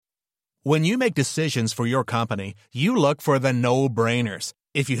When you make decisions for your company, you look for the no-brainers.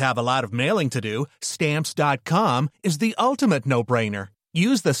 If you have a lot of mailing to do, Stamps.com is the ultimate no-brainer.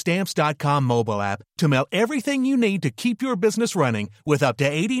 Use the Stamps.com mobile app to mail everything you need to keep your business running with up to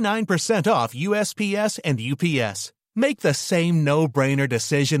 89% off USPS and UPS. Make the same no-brainer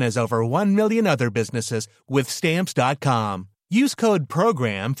decision as over 1 million other businesses with Stamps.com. Use code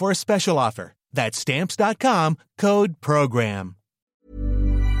PROGRAM for a special offer. That's Stamps.com, code PROGRAM.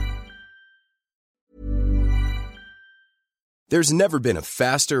 There's never been a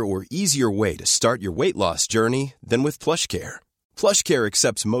faster or easier way to start your weight loss journey than with PlushCare. PlushCare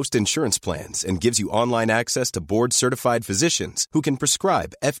accepts most insurance plans and gives you online access to board-certified physicians who can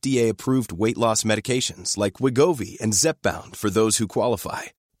prescribe FDA-approved weight loss medications like Wegovy and Zepbound for those who qualify.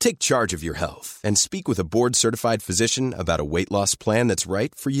 Take charge of your health and speak with a board-certified physician about a weight loss plan that's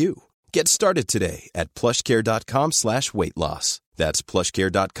right for you. Get started today at plushcare.com/weight loss. That's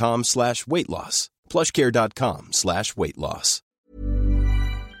plushcare.com/weight loss. plushcare.com/weight loss.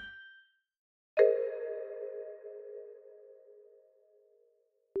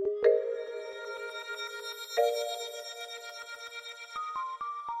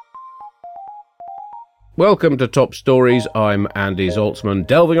 Welcome to Top Stories. I'm Andy Zaltzman,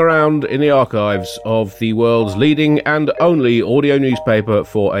 delving around in the archives of the world's leading and only audio newspaper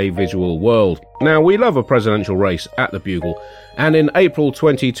for a visual world. Now, we love a presidential race at the Bugle, and in April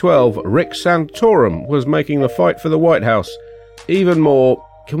 2012, Rick Santorum was making the fight for the White House even more,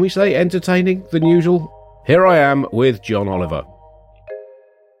 can we say, entertaining than usual? Here I am with John Oliver.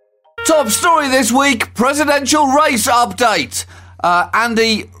 Top story this week, presidential race update.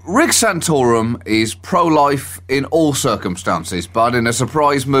 Andy, Rick Santorum is pro-life in all circumstances, but in a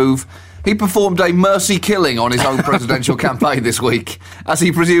surprise move, he performed a mercy killing on his own presidential campaign this week, as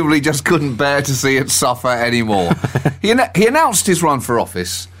he presumably just couldn't bear to see it suffer anymore. He announced his run for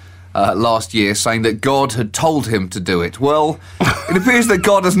office last year, saying that God had told him to do it. Well, it appears that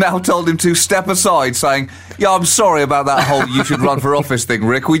God has now told him to step aside, saying, "Yeah, I'm sorry about that whole you should run for office thing,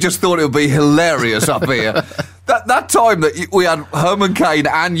 Rick. We just thought it would be hilarious up here." That time that we had Herman Cain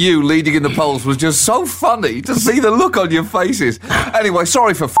and you leading in the polls was just so funny to see the look on your faces. Anyway,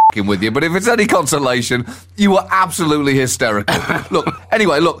 sorry for f***ing with you, but if it's any consolation, you were absolutely hysterical. Look,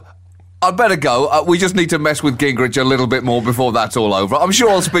 I'd better go. We just need to mess with Gingrich a little bit more before that's all over. I'm sure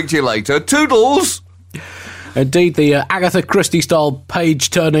I'll speak to you later. Toodles! Indeed, the Agatha Christie-style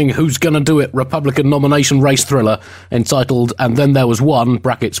page-turning Who's Gonna Do It Republican nomination race thriller entitled And Then There Was One,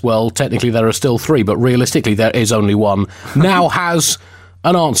 brackets, well, technically there are still three, but realistically there is only one, now has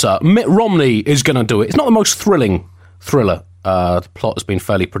an answer. Mitt Romney is gonna do it. It's not the most thrilling thriller. The plot has been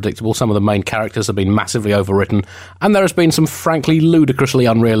fairly predictable. Some of the main characters have been massively overwritten, and there has been some frankly ludicrously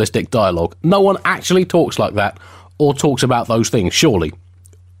unrealistic dialogue. No one actually talks like that, or talks about those things, surely.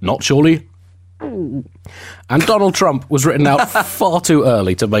 Not surely. And Donald Trump was written out far too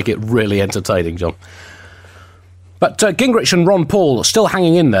early to make it really entertaining, John. But Gingrich and Ron Paul are still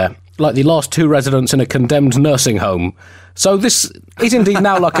hanging in there, like the last two residents in a condemned nursing home. So this is indeed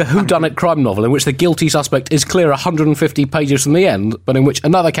now like a whodunit crime novel in which the guilty suspect is clear 150 pages from the end, but in which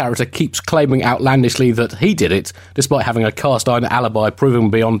another character keeps claiming outlandishly that he did it, despite having a cast-iron alibi proving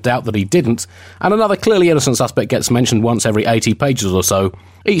beyond doubt that he didn't, and another clearly innocent suspect gets mentioned once every 80 pages or so,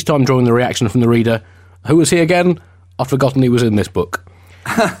 each time drawing the reaction from the reader. Who was he again? I've forgotten he was in this book.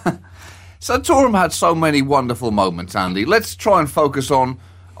 Santorum had so many wonderful moments, Andy. Let's try and focus on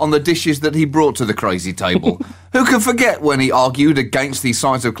the dishes that he brought to the crazy table. Who can forget when he argued against the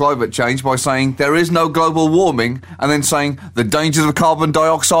science of climate change by saying there is no global warming, and then saying the dangers of carbon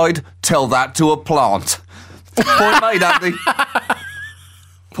dioxide, tell that to a plant. Point made, Andy.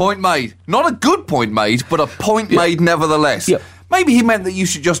 Point made. Not a good point made, but a point made nevertheless. Yep. Maybe he meant that you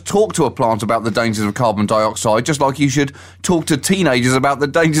should just talk to a plant about the dangers of carbon dioxide, just like you should talk to teenagers about the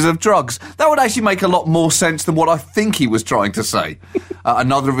dangers of drugs. That would actually make a lot more sense than what I think he was trying to say.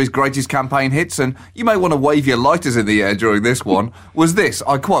 Another of his greatest campaign hits, and you may want to wave your lighters in the air during this one, was this,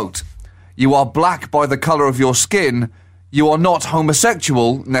 I quote, "You are black by the colour of your skin. You are not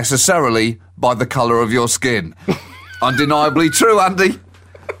homosexual, necessarily, by the colour of your skin." Undeniably true, Andy.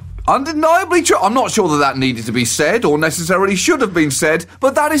 Undeniably true. I'm not sure that needed to be said or necessarily should have been said,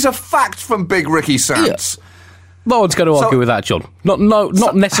 but that is a fact from Big Ricky Sands. Yeah. No one's going to argue with that, John.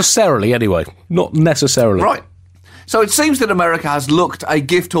 Not necessarily, anyway. Not necessarily. Right. So it seems that America has looked a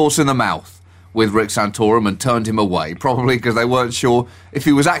gift horse in the mouth with Rick Santorum and turned him away, probably because they weren't sure if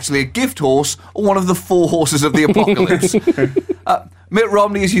he was actually a gift horse or one of the four horses of the apocalypse. Mitt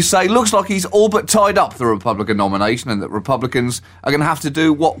Romney, as you say, looks like he's all but tied up the Republican nomination, and that Republicans are going to have to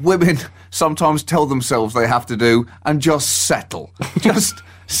do what women sometimes tell themselves they have to do and just settle. Just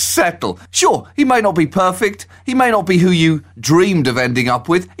Settle. Sure, he may not be perfect. He may not be who you dreamed of ending up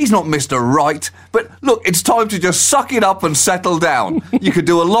with. He's not Mr. Right. But look, it's time to just suck it up and settle down. You could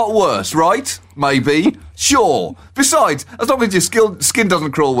do a lot worse, right? Maybe. Sure. Besides, as long as your skin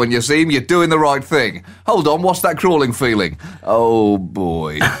doesn't crawl when you see him, you're doing the right thing. Hold on, what's that crawling feeling? Oh,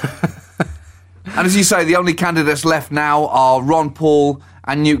 boy. And as you say, the only candidates left now are Ron Paul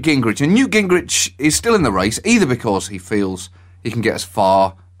and Newt Gingrich. And Newt Gingrich is still in the race, either because he feels he can get as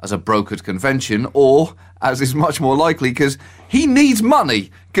far as a brokered convention, or, as is much more likely, because he needs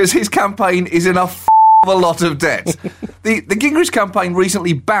money, because his campaign is in a lot of debt. The Gingrich campaign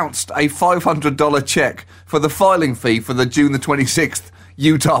recently bounced a $500 check for the filing fee for the June the 26th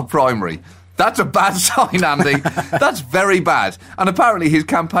Utah primary. That's a bad sign, Andy. That's very bad. And apparently his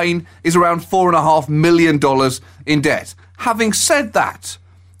campaign is around $4.5 million in debt. Having said that,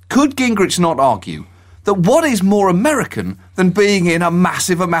 could Gingrich not argue that what is more American than being in a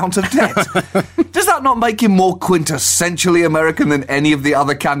massive amount of debt? Does that not make him more quintessentially American than any of the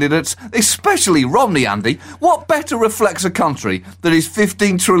other candidates? Especially Romney, Andy. What better reflects a country that is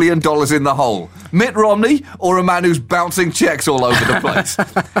 $15 trillion in the hole? Mitt Romney or a man who's bouncing checks all over the place?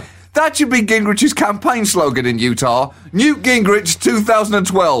 That should be Gingrich's campaign slogan in Utah. Newt Gingrich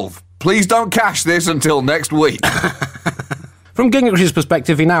 2012. Please don't cash this until next week. From Gingrich's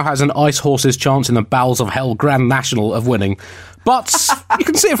perspective, he now has an ice horse's chance in the bowels of hell Grand National of winning. But you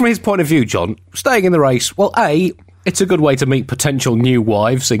can see it from his point of view, John. Staying in the race, well, A, it's a good way to meet potential new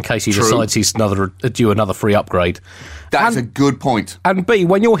wives in case he decides he's due another free upgrade. That's a good point. And B,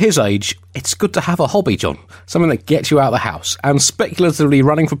 when you're his age, it's good to have a hobby, John. Something that gets you out of the house. And speculatively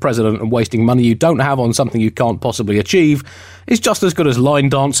running for president and wasting money you don't have on something you can't possibly achieve is just as good as line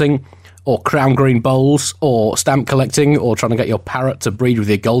dancing, or crown green bowls, or stamp collecting, or trying to get your parrot to breed with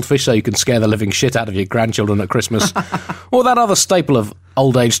your goldfish so you can scare the living shit out of your grandchildren at Christmas, or that other staple of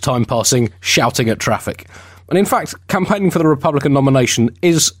old age time passing, shouting at traffic. And in fact, campaigning for the Republican nomination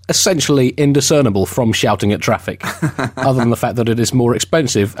is essentially indiscernible from shouting at traffic, other than the fact that it is more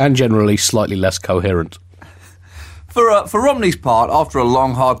expensive and generally slightly less coherent. For Romney's part, after a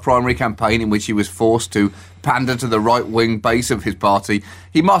long, hard primary campaign in which he was forced to pander to the right-wing base of his party,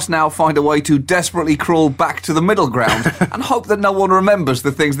 he must now find a way to desperately crawl back to the middle ground and hope that no one remembers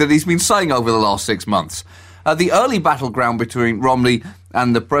the things that he's been saying over the last 6 months. The early battleground between Romney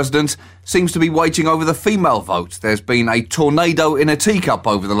and the president seems to be waging over the female vote. There's been a tornado in a teacup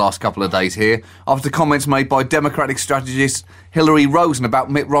over the last couple of days here after comments made by Democratic strategist Hillary Rosen about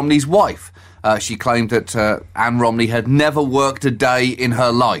Mitt Romney's wife. She claimed that Ann Romney had never worked a day in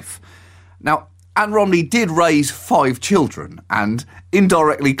her life. Now, Ann Romney did raise 5 children, and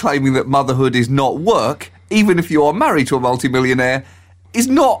indirectly claiming that motherhood is not work, even if you are married to a multimillionaire, is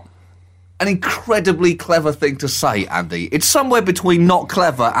not an incredibly clever thing to say, Andy. It's somewhere between not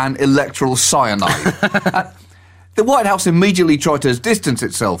clever and electoral cyanide. The White House immediately tried to distance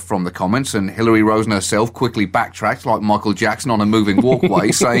itself from the comments, and Hillary Rosen herself quickly backtracked like Michael Jackson on a moving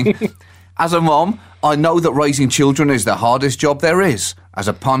walkway, saying, "As a mom, I know that raising children is the hardest job there is. As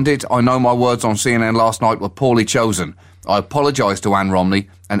a pundit, I know my words on CNN last night were poorly chosen. I apologise to Ann Romney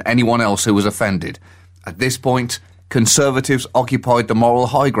and anyone else who was offended. At this point, Conservatives occupied the moral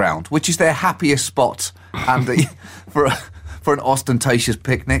high ground, which is their happiest spot, Andy, for an ostentatious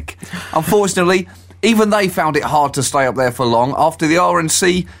picnic. Unfortunately, even they found it hard to stay up there for long after the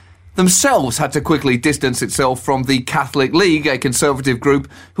RNC themselves had to quickly distance itself from the Catholic League, a conservative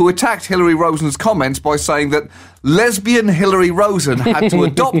group who attacked Hillary Rosen's comments by saying that lesbian Hillary Rosen had to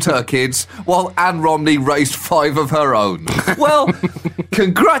adopt her kids while Ann Romney raised 5 of her own. Well,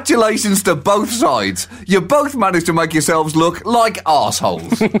 congratulations to both sides. You both managed to make yourselves look like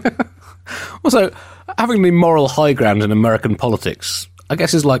arseholes. Also, having the moral high ground in American politics, I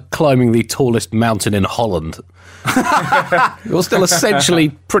guess, is like climbing the tallest mountain in Holland. You're still essentially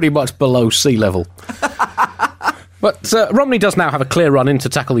pretty much below sea level. But Romney does now have a clear run-in to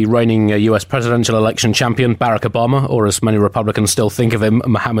tackle the reigning US presidential election champion, Barack Obama, or as many Republicans still think of him,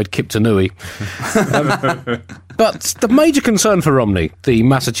 Mohammed Kiptanui. But the major concern for Romney, the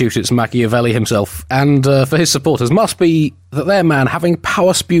Massachusetts Machiavelli himself, and for his supporters must be that their man, having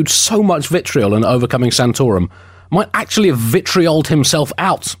power spewed so much vitriol in overcoming Santorum, might actually have vitrioled himself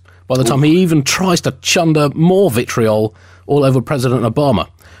out by the time he even tries to chunder more vitriol all over President Obama,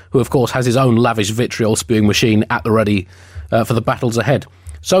 who of course has his own lavish vitriol spewing machine at the ready for the battles ahead.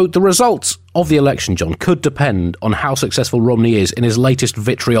 So the results of the election, John, could depend on how successful Romney is in his latest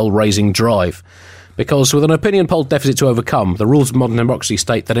vitriol-raising drive. Because with an opinion poll deficit to overcome, the rules of modern democracy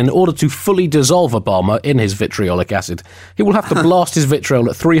state that in order to fully dissolve Obama in his vitriolic acid, he will have to blast his vitriol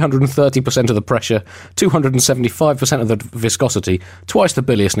at 330% of the pressure, 275% of the viscosity, twice the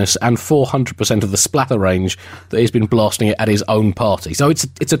biliousness, and 400% of the splatter range that he's been blasting it at his own party. So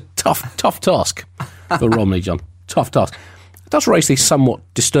it's a tough task for Romney, John. Tough task. It does raise the somewhat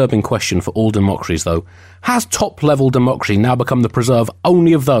disturbing question for all democracies, though. Has top-level democracy now become the preserve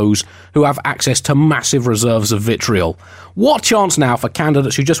only of those who have access to massive reserves of vitriol? What chance now for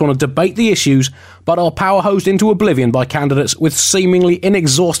candidates who just want to debate the issues but are power-hosed into oblivion by candidates with seemingly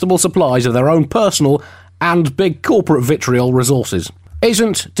inexhaustible supplies of their own personal and big corporate vitriol resources?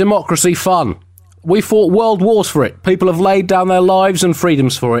 Isn't democracy fun? We fought world wars for it. People have laid down their lives and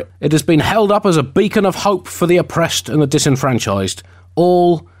freedoms for it. It has been held up as a beacon of hope for the oppressed and the disenfranchised,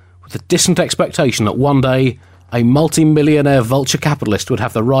 all with the distant expectation that one day a multi-millionaire vulture capitalist would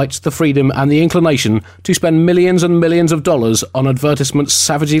have the right, the freedom and the inclination to spend millions and millions of dollars on advertisements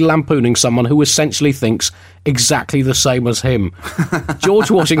savagely lampooning someone who essentially thinks exactly the same as him. George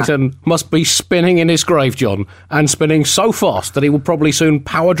Washington must be spinning in his grave, John, and spinning so fast that he will probably soon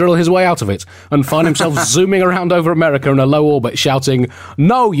power drill his way out of it and find himself zooming around over America in a low orbit shouting,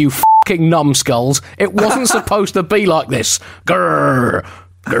 "No, you f***ing numbskulls, it wasn't supposed to be like this. Grrr,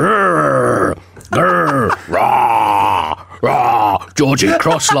 grrr. Grrr, rah, rah, Georgie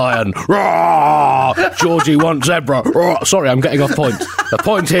Crosslion, rah, Georgie want zebra, rah. Sorry, I'm getting off point. The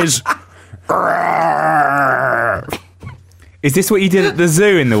point is, grrr. Is this what you did at the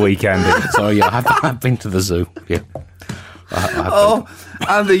zoo in the weekend? Sorry, yeah, I've been to the zoo, yeah. Oh,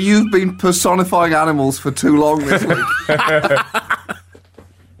 Andy, you've been personifying animals for too long this week.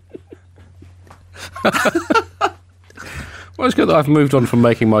 Well, it's good that I've moved on from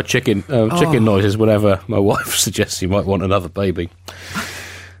making my chicken noises whenever my wife suggests she might want another baby.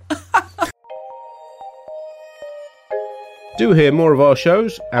 Do hear more of our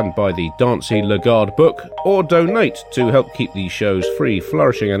shows and buy the Dancy Lagarde book, or donate to help keep these shows free,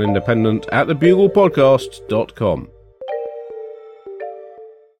 flourishing and independent at thebuglepodcast.com.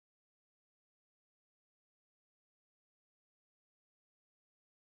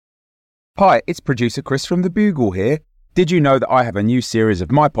 Hi, it's producer Chris from The Bugle here. Did you know that I have a new series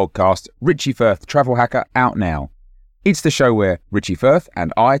of my podcast, Richie Firth Travel Hacker, out now? It's the show where Richie Firth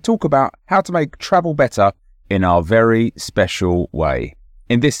and I talk about how to make travel better in our very special way.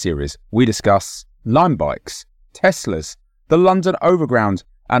 In this series, we discuss Lime bikes, Teslas, the London Overground,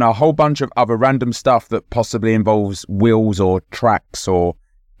 and a whole bunch of other random stuff that possibly involves wheels or tracks or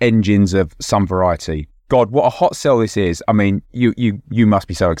engines of some variety. God, what a hot sell this is. I mean, you must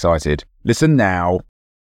be so excited. Listen now.